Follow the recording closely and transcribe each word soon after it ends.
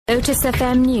Lotus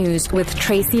FM News with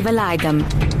TRACY VALAYDHAM.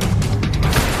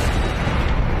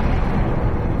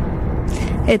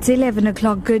 It's 11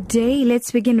 o'clock. Good day.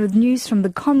 Let's begin with news from the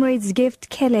Comrades gift.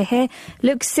 Kelehe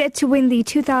looks set to win the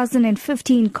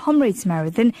 2015 Comrades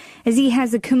Marathon as he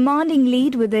has a commanding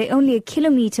lead with only a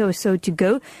kilometre or so to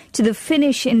go to the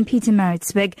finish in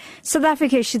Pietermaritzburg. South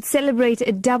Africa should celebrate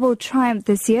a double triumph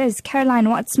this year as Caroline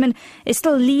Wattsman is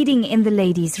still leading in the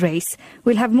ladies' race.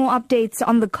 We'll have more updates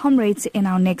on the Comrades in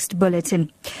our next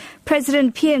bulletin.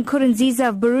 President Pierre Nkurunzira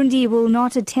of Burundi will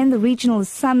not attend the regional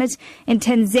summit in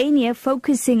Tanzania,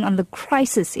 focusing on the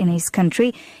crisis in his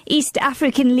country. East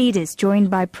African leaders,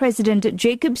 joined by President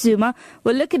Jacob Zuma,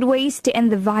 will look at ways to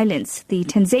end the violence. The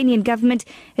Tanzanian government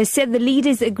has said the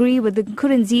leaders agree with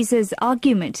Nkurunziza's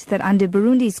argument that under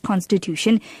Burundi's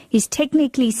constitution, he's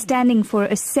technically standing for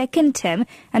a second term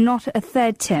and not a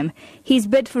third term. His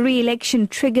bid for re-election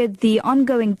triggered the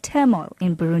ongoing turmoil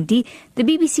in Burundi. The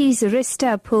BBC's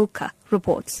Rista Polka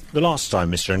reports. The last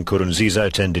time Mr. Nkurunziza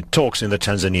attended talks in the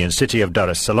Tanzanian city of Dar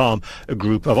es Salaam, a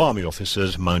group of army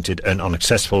officers mounted an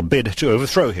unsuccessful bid to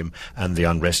overthrow him, and the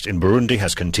unrest in Burundi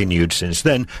has continued since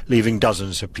then, leaving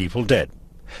dozens of people dead.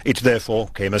 It therefore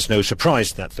came as no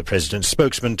surprise that the president's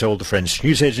spokesman told the French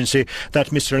news agency that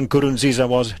Mr. Nkurunziza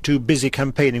was too busy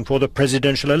campaigning for the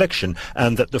presidential election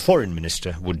and that the foreign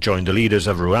minister would join the leaders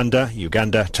of Rwanda,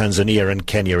 Uganda, Tanzania and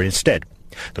Kenya instead.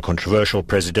 The controversial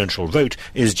presidential vote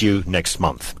is due next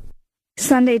month.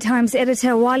 Sunday Times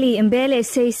editor Wally Mbele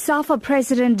says SAFA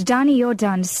President Danny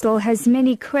Jordan still has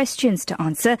many questions to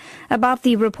answer about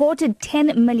the reported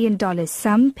 $10 million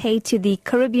sum paid to the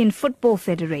Caribbean Football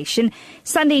Federation.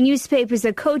 Sunday newspapers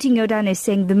are quoting Jordan as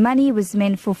saying the money was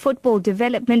meant for football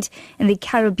development in the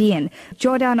Caribbean.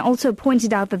 Jordan also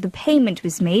pointed out that the payment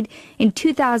was made in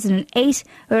 2008,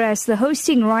 whereas the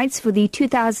hosting rights for the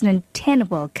 2010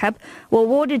 World Cup were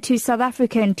awarded to South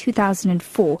Africa in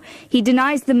 2004. He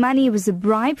denies the money was a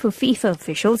bribe for FIFA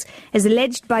officials, as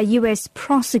alleged by US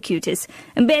prosecutors.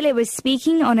 Mbele was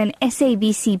speaking on an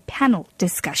SABC panel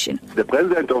discussion. The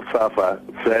president of SAFA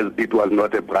says it was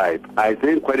not a bribe. I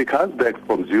think when he comes back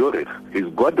from Zurich, he's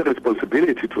got the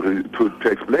responsibility to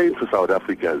explain to South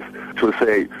Africans, to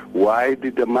say, why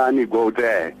did the money go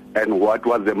there? And what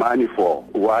was the money for?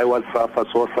 Why was SAFA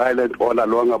so silent all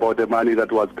along about the money that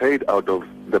was paid out of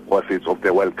the proceeds of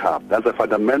the World Cup? That's a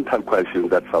fundamental question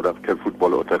that South African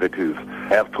football authorities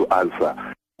have to answer.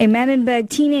 A Manenberg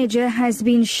teenager has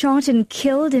been shot and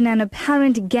killed in an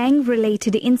apparent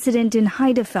gang-related incident in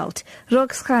Heidelberg.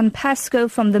 Roxanne Pascoe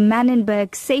from the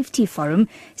Manenberg Safety Forum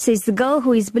says the girl,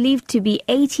 who is believed to be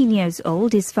 18 years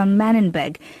old, is from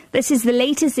Manenberg. This is the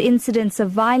latest incidence of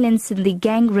violence in the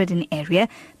gang-ridden area.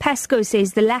 Pascoe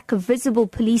says the lack of visible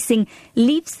policing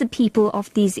leaves the people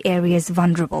of these areas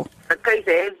vulnerable. The case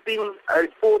has been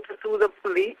reported to the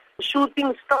police.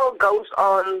 Shooting still goes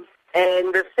on.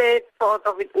 And the sad part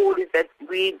of it all is that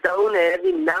we don't have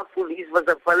enough police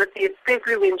visibility,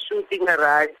 especially when shooting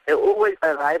arrives. They always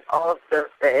arrive after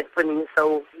the happening,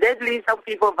 so that leaves some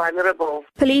people vulnerable.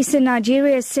 Police in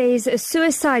Nigeria says a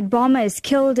suicide bomber has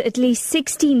killed at least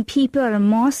 16 people at a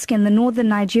mosque in the northern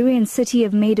Nigerian city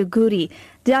of Maiduguri.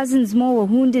 Dozens more were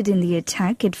wounded in the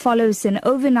attack. It follows an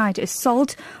overnight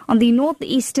assault on the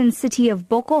northeastern city of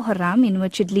Boko Haram, in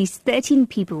which at least 13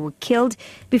 people were killed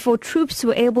before troops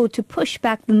were able to push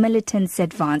back the militants'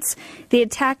 advance. The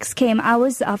attacks came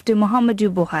hours after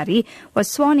Muhammadu Buhari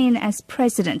was sworn in as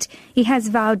president. He has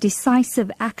vowed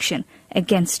decisive action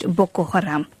against Boko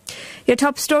Haram. Your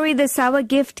top story this hour,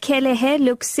 gift Kelehe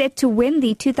looks set to win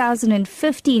the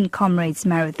 2015 Comrades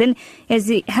Marathon as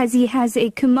he has a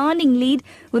commanding lead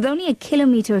with only a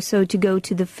kilometre or so to go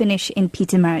to the finish in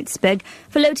Pietermaritzburg.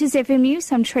 For Lotus FM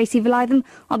News, I'm TRACY VALAYDHAM.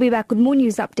 I'll be back with more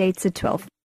news updates at 12.